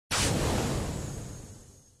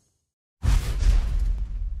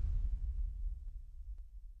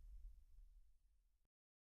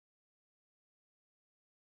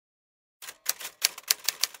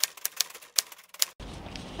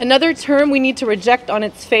Another term we need to reject on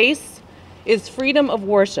its face is freedom of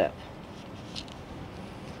worship.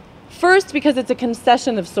 First, because it's a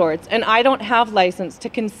concession of sorts, and I don't have license to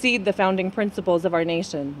concede the founding principles of our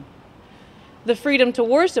nation. The freedom to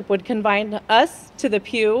worship would confine us to the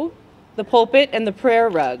pew, the pulpit, and the prayer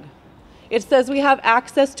rug. It says we have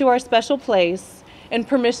access to our special place and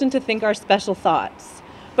permission to think our special thoughts,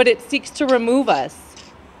 but it seeks to remove us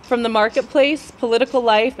from the marketplace, political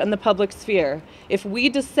life, and the public sphere if we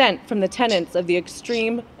dissent from the tenets of the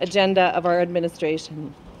extreme agenda of our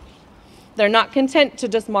administration. They're not content to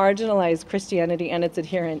just marginalize Christianity and its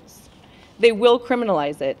adherents. They will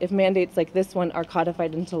criminalize it if mandates like this one are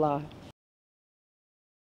codified into law.